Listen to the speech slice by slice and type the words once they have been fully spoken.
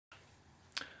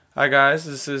Hi guys,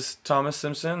 this is Thomas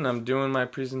Simpson. I'm doing my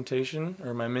presentation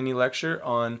or my mini lecture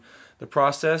on the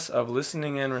process of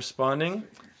listening and responding.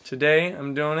 Today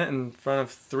I'm doing it in front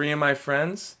of 3 of my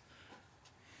friends.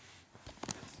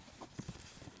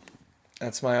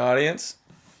 That's my audience.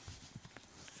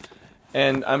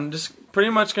 And I'm just pretty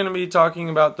much going to be talking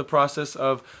about the process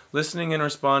of listening and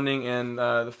responding and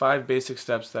the 5 basic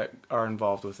steps that are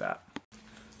involved with that.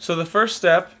 So the first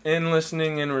step in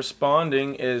listening and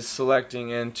responding is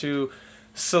selecting, and to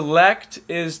select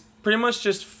is pretty much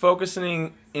just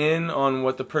focusing in on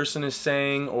what the person is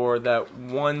saying or that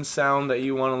one sound that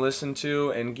you want to listen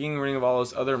to and getting rid of all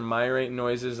those other myrate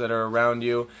noises that are around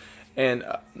you, and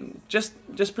just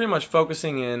pretty much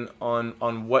focusing in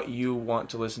on what you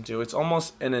want to listen to. It's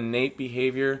almost an innate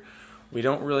behavior. We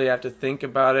don't really have to think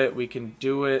about it. We can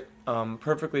do it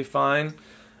perfectly fine.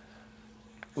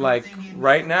 Like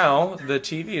right now, the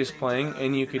TV is playing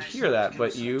and you could hear that,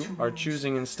 but you are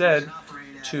choosing instead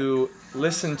to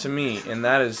listen to me, and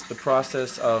that is the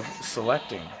process of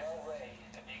selecting.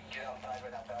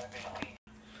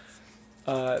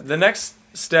 The next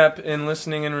step in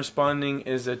listening and responding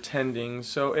is attending.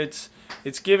 So it's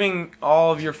giving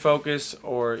all of your focus,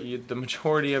 or the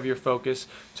majority of your focus,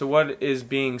 to what is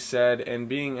being said and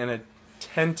being an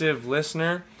attentive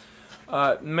listener.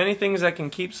 Many things that can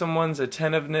keep someone's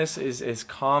attentiveness is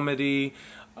comedy,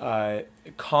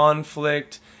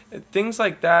 conflict, things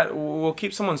like that will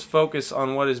keep someone's focus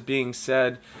on what is being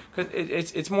said, because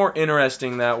it's more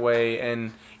interesting that way.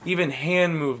 And even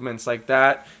hand movements like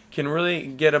that can really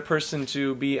get a person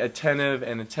to be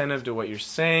attentive to what you're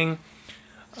saying.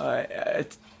 And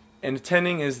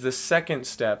attending is the second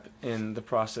step in the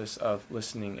process of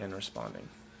listening and responding.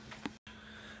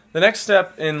 The next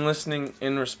step in listening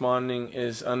and responding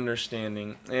is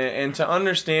understanding. And to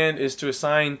understand is to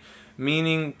assign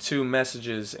meaning to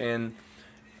messages. And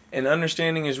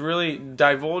understanding is really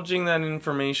divulging that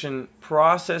information,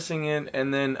 processing it,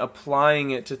 and then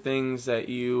applying it to things that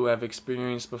you have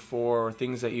experienced before, or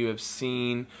things that you have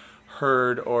seen,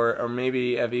 heard, or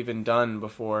maybe have even done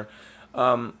before.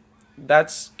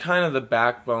 That's kind of the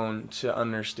backbone to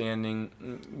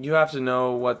understanding. You have to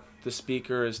know what the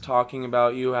speaker is talking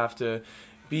about. You have to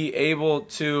be able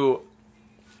to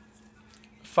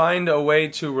find a way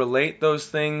to relate those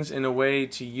things in a way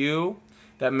to you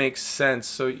that makes sense,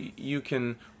 so you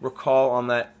can recall on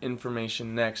that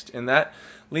information next. And that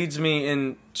leads me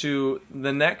into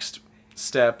the next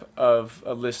step of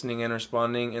listening and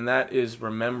responding, and that is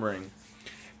remembering.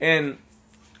 And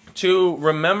to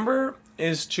remember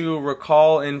is to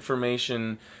recall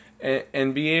information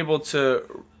and be able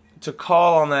to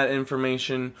call on that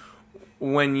information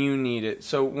when you need it.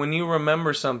 So when you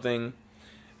remember something,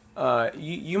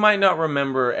 you might not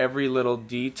remember every little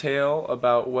detail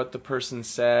about what the person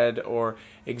said or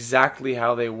exactly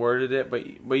how they worded it,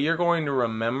 but you're going to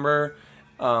remember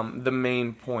the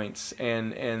main points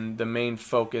and the main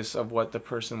focus of what the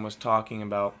person was talking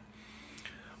about.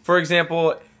 For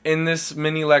example, in this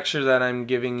mini lecture that I'm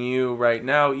giving you right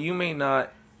now, you may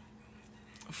not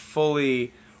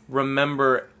fully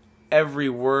remember every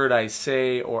word I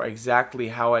say or exactly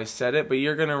how I said it, but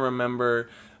you're going to remember,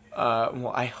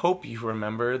 well, I hope you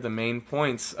remember the main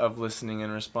points of listening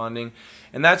and responding.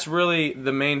 And that's really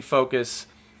the main focus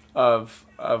of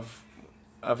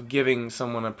giving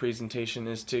someone a presentation,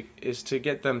 is to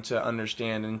get them to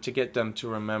understand and to get them to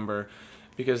remember,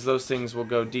 because those things will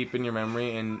go deep in your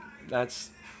memory, and that's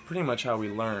pretty much how we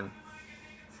learn.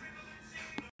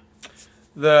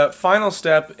 The final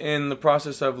step in the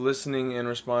process of listening and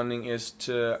responding is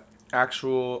to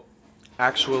actually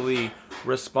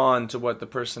respond to what the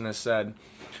person has said.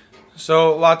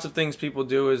 So lots of things people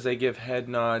do is they give head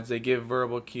nods, they give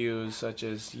verbal cues such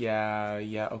as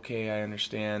yeah, okay, I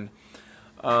understand.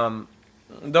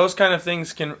 Those kind of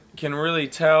things can really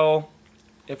tell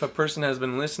if a person has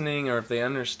been listening or if they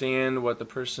understand what the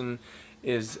person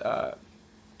is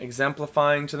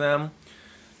exemplifying to them.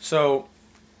 So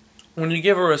when you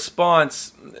give a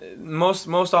response, most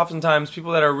oftentimes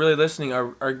people that are really listening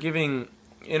are giving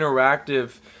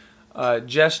interactive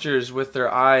gestures with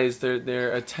their eyes.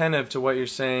 They're attentive to what you're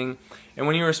saying. And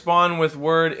when you respond with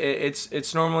word,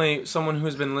 it's normally someone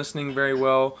who's been listening very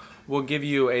well will give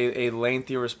you a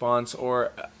lengthy response,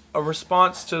 or a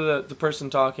response to the person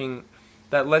talking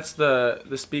that lets the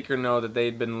speaker know that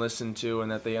they'd been listened to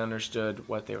and that they understood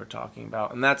what they were talking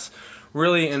about. And that's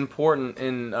really important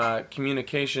in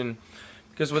communication,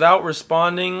 because without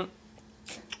responding,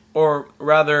 or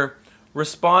rather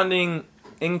responding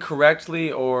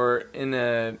incorrectly or in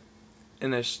a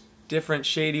different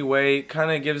shady way,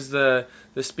 kind of gives the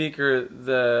speaker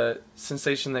the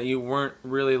sensation that you weren't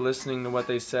really listening to what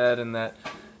they said, and that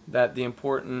that the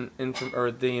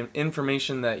the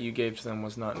information that you gave to them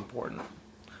was not important.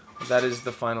 That is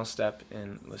the final step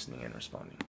in listening and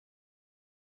responding.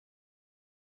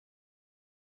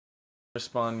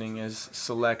 Responding is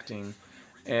selecting,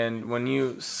 and when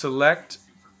you select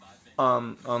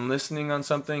on listening on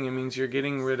something, it means you're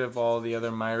getting rid of all the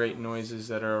other myriad noises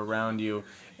that are around you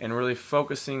and really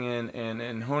focusing in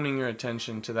and honing your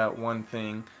attention to that one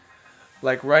thing.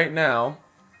 Like right now,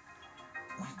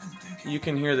 you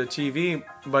can hear the TV,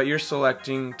 but you're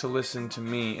selecting to listen to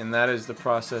me, and that is the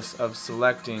process of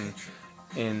selecting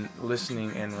in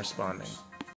listening and responding.